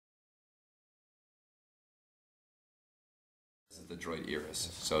the Droid Iris.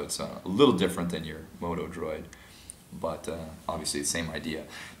 So it's a little different than your Moto Droid, but obviously the same idea.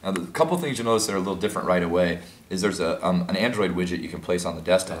 Now, the couple things you'll notice that are a little different right away is there's an Android widget you can place on the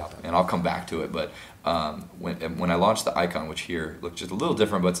desktop, and I'll come back to it, but when I launched the icon, which here looks just a little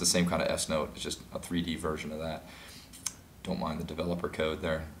different, but it's the same kind of S-Note, it's just a 3D version of that. Don't mind the developer code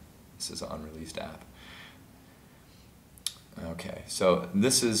there. This is an unreleased app. Okay, so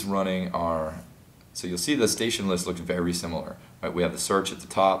this is running our, so you'll see the station list looks very similar. Right? We have the search at the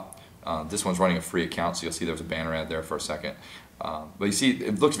top. This one's running a free account, so you'll see there's a banner ad there for a second. But you see,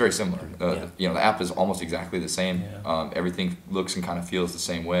 it looks very similar. You know, the app is almost exactly the same. Everything looks and kind of feels the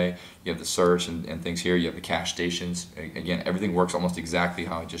same way. You have the search and things here. You have the cache stations. Again, everything works almost exactly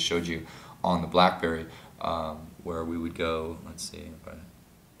how I just showed you on the Blackberry, where we would go, let's see,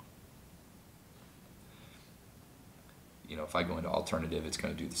 you know, if I go into alternative, it's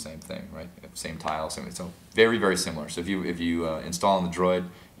going to do the same thing, right? Same tile, same. So very, very similar. So if you install on the Droid,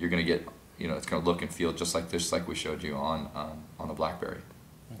 you're going to get, you know, it's going to look and feel just like this, like we showed you on the Blackberry.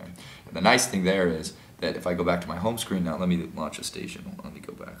 Okay. And the nice thing there is that if I go back to my home screen now, let me launch a station. Let me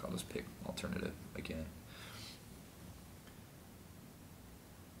go back. I'll just pick alternative again.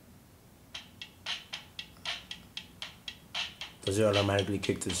 Does it automatically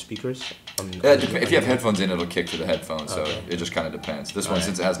kick to the speakers? If you have headphones in, it'll kick to the headphones, so okay. it just kind of depends. This one,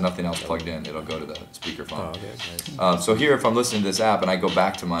 since it has nothing else plugged in, it'll go to the speakerphone. Oh, okay. Nice. So here, if I'm listening to this app and I go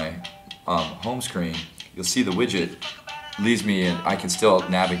back to my home screen, you'll see the widget leaves me in, I can still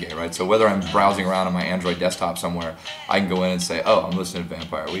navigate, right? So whether I'm browsing around on my Android desktop somewhere, I can go in and say, oh, I'm listening to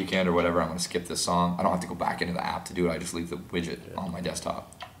Vampire Weekend or whatever, I'm going to skip this song. I don't have to go back into the app to do it, I just leave the widget on my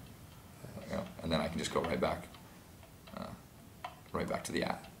desktop. You know, and then I can just go right back to the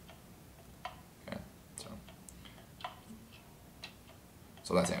app. Okay,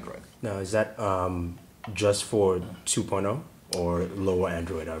 so that's Android. Now, is that just for 2.0 or lower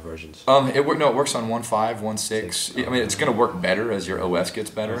Android versions? No, it works on 1.5, 1.6. I mean, it's going to work better as your OS gets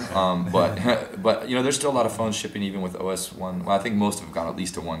better. But you know, there's still a lot of phones shipping even with OS 1. Well, I think most have gone at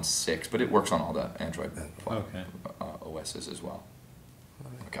least to 1.6, but it works on all the Android OSs as well.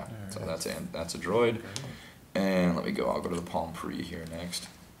 Okay, so that's a Droid. And let me go. I'll go to the Palm Pre here next.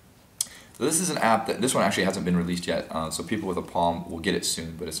 So this is an app that this one actually hasn't been released yet. So people with a Palm will get it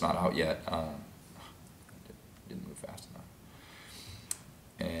soon, but it's not out yet. Didn't move fast enough.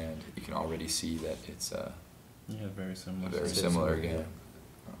 And you can already see that it's very similar. Very similar again.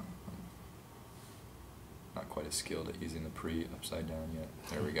 Not quite as skilled at using the Pre upside down yet.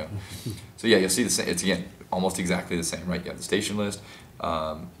 There we go. So yeah, you'll see the same. It's again almost exactly the same, right? You have the station list.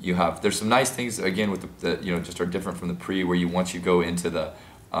 There's some nice things again with the you know, just are different from the Pre, where once you go into the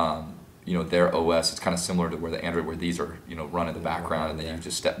you know, their OS, it's kind of similar to where the Android, where these are, you know, run in the background, and then you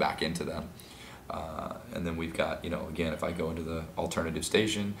just step back into them. And then we've got, you know, again, if I go into the alternative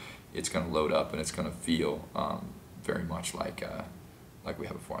station, it's going to load up and it's going to feel very much like we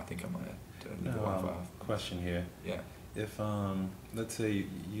had before. I think I'm going to question here. Yeah. If let's say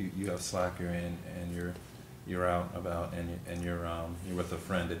you have Slacker and you're out about and you're with a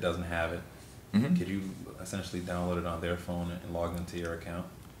friend that doesn't have it, could you essentially download it on their phone and log into your account?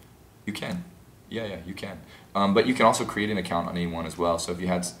 You can. Yeah, you can. But you can also create an account on anyone as well. So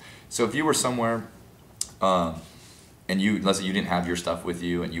if you were somewhere, and let's say you didn't have your stuff with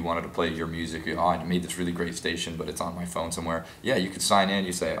you, and you wanted to play your music, oh, I made this really great station, but it's on my phone somewhere. Yeah, you could sign in.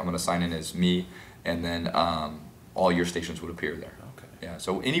 You say, I'm going to sign in as me, and then all your stations would appear there. Okay. Yeah.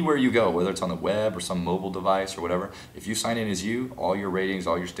 So anywhere you go, whether it's on the web or some mobile device or whatever, if you sign in as you, all your ratings,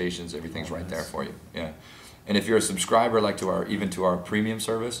 all your stations, everything's right there for you. Yeah. And if you're a subscriber, like to our premium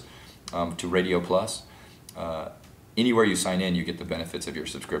service, to Radio Plus, anywhere you sign in, you get the benefits of your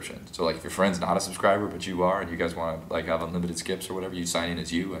subscription. So like if your friend's not a subscriber, but you are, and you guys want to like have unlimited skips or whatever, you sign in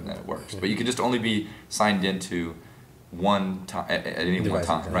as you, and then it works. But you can just only be signed into one time at any one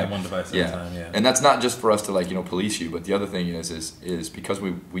time, right? One device at a time, yeah. And that's not just for us to like, you know, police you, but the other thing is because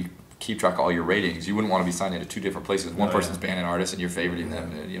we keep track of all your ratings, you wouldn't want to be signed into two different places. One person's banning artists and you're favoriting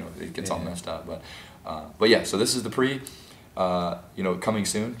them, and you know, it gets all messed up. But yeah, so this is the Pre. You know, coming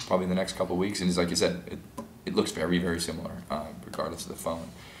soon, probably in the next couple of weeks, and it's like you said, it looks very, very similar, regardless of the phone.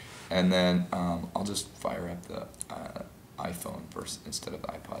 And then I'll just fire up the iPhone first instead of the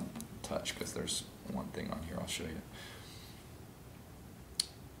iPod Touch, because there's one thing on here I'll show you.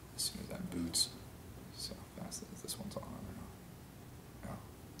 As soon as that boots, so fast that this one's on or not.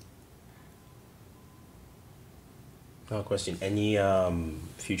 No question. Any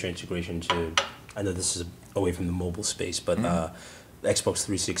future integration to? I know this is away from the mobile space, but Xbox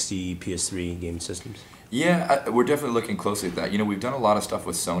 360, PS3 game systems? Yeah, we're definitely looking closely at that. You know, we've done a lot of stuff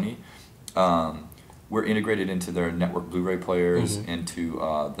with Sony, we're integrated into their network Blu-ray players, into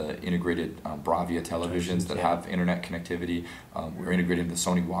the integrated Bravia televisions that have internet connectivity. We're integrated into the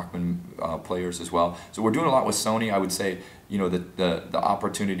Sony Walkman players as well. So we're doing a lot with Sony. I would say, you know, the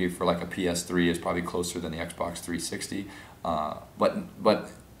opportunity for like a PS3 is probably closer than the Xbox 360. But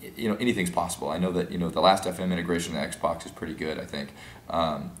you know, anything's possible. I know that, you know, the last FM integration of the Xbox is pretty good, I think,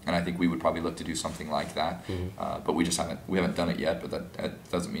 and I think we would probably look to do something like that. But we haven't done it yet. But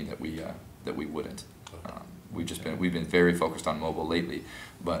that doesn't mean that we wouldn't. We've been very focused on mobile lately,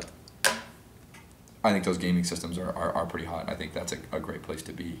 but I think those gaming systems are pretty hot. And I think that's a great place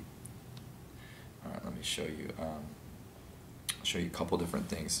to be. All right, let me show you. I'll show you a couple different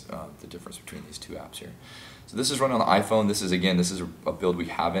things, the difference between these two apps here. So this is running on the iPhone. This is a build we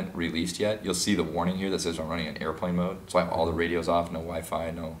haven't released yet. You'll see the warning here that says I'm running in airplane mode. So I have all the radios off, no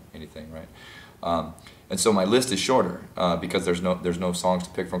Wi-Fi, no anything, right? And so my list is shorter because there's no songs to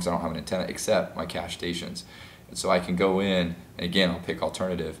pick from because I don't have an antenna except my cache stations. And so I can go in, and again, I'll pick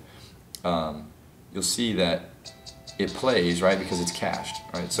alternative. You'll see that it plays, right, because it's cached,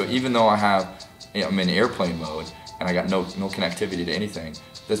 right? So even though I'm in airplane mode and I got no connectivity to anything,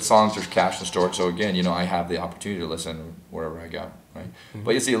 the songs are cached and stored. So again, you know, I have the opportunity to listen wherever I go, right?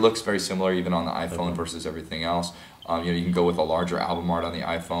 But you see, it looks very similar even on the iPhone versus everything else. You know, you can go with a larger album art on the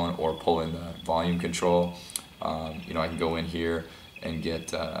iPhone or pull in the volume control. You know, I can go in here and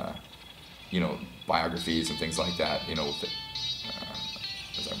get, you know, biographies and things like that, you know, with it,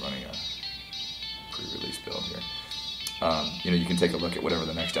 as I'm running a pre-release build here. You know, you can take a look at whatever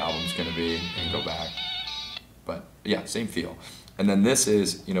the next album's going to be and go back. But yeah, same feel. And then this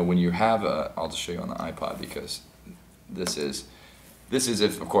is, you know, when you have I'll just show you on the iPod because this is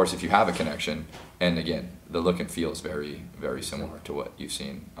if, of course, if you have a connection, and again, the look and feel is very, very similar to what you've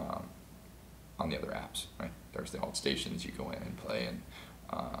seen on the other apps, right? There's the alt stations, you go in and play, and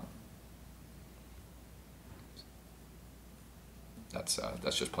that's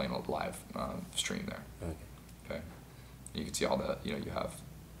just playing a live stream there. Okay. You can see all the, you know, you have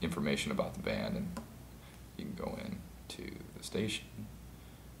information about the band, and you can go in to the station.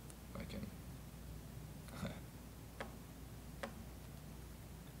 I can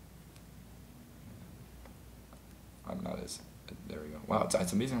I'm not as, there we go. Wow,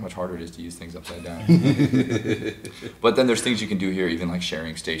 it's amazing how much harder it is to use things upside down. But then there's things you can do here, even like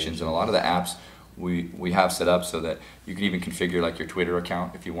sharing stations, and a lot of the apps we have set up so that you can even configure like your Twitter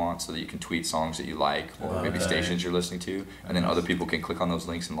account if you want, so that you can tweet songs that you like, or maybe stations you're listening to, and then other people can click on those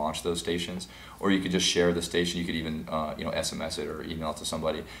links and launch those stations. Or you could just share the station. You could even you know, SMS it or email it to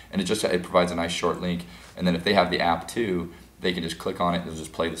somebody, and it provides a nice short link. And then if they have the app too, they can just click on it and it'll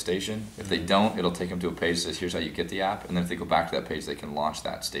just play the station. If they don't, it'll take them to a page that says, here's how you get the app. And then if they go back to that page, they can launch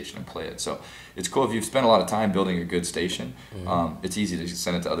that station and play it. So it's cool if you've spent a lot of time building a good station. It's easy to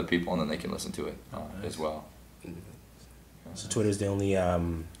send it to other people, and then they can listen to it as well. So Twitter's the only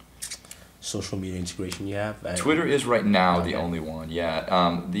social media integration you have? Twitter is right now the only one,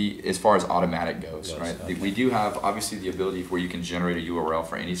 yeah. As far as automatic goes, right? We do have obviously the ability where you can generate a URL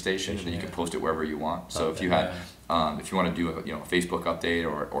for any station, and then you can post it wherever you want. So if you had, if you want to do a Facebook update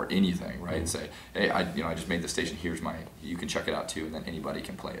or anything, right? And say, hey, I just made this station. Here's you can check it out too, and then anybody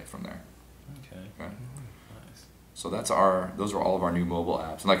can play it from there. Okay. Right? Nice. So those are all of our new mobile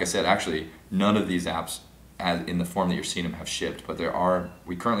apps. And like I said, actually, none of these apps, as in the form that you're seeing them, have shipped. But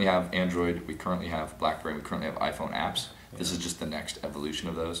we currently have Android, we currently have Blackberry, we currently have iPhone apps. This is just the next evolution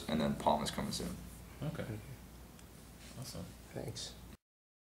of those, and then Palm is coming soon. Okay. Awesome. Thanks.